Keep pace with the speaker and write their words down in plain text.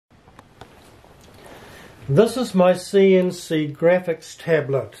This is my CNC Graphics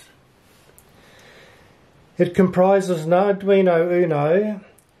Tablet. It comprises an Arduino UNO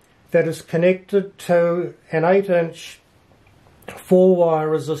that is connected to an 8-inch 4-wire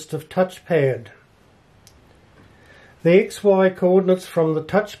resistive touchpad. The XY coordinates from the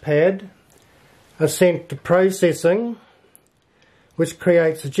touchpad are sent to processing, which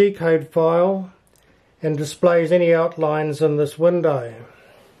creates a G-code file and displays any outlines in this window.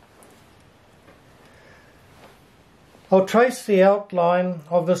 I'll trace the outline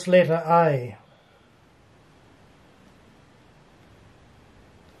of this letter A.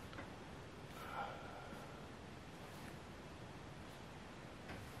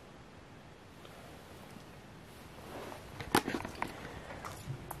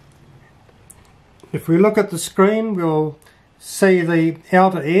 If we look at the screen, we'll see the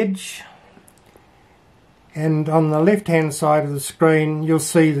outer edge, and on the left hand side of the screen you'll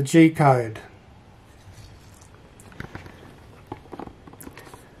see the G-code.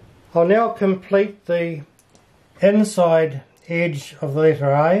 I'll now complete the inside edge of the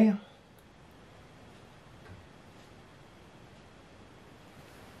letter A.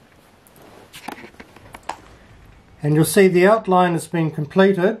 And you'll see the outline has been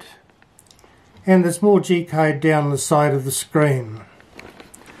completed, and there's more G-code down the side of the screen.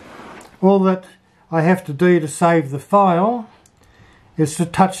 All that I have to do to save the file is to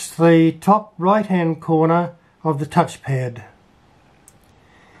touch the top right hand corner of the touchpad.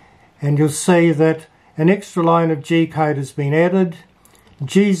 And you'll see that an extra line of G-code has been added,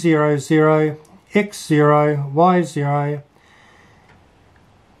 G00, X0, Y0,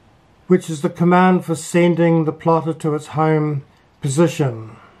 which is the command for sending the plotter to its home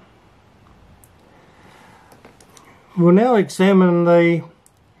position. We'll now examine the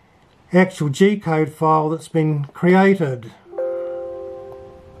actual G-code file that's been created.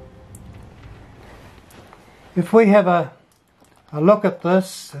 If we have a look at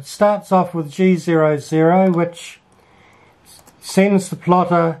this, it starts off with G00, which sends the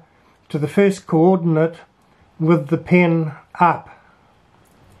plotter to the first coordinate with the pen up.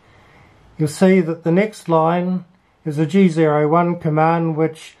 You'll see that the next line is a G01 command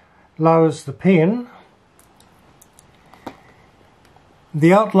which lowers the pen.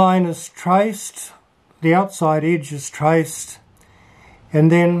 The outline is traced, the outside edge is traced, and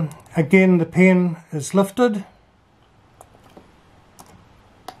then again the pen is lifted.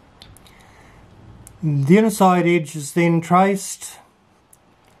 The inside edge is then traced,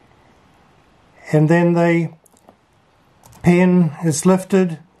 and then the pen is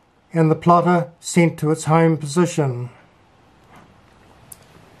lifted and the plotter sent to its home position.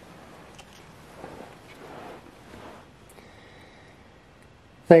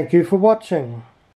 Thank you for watching.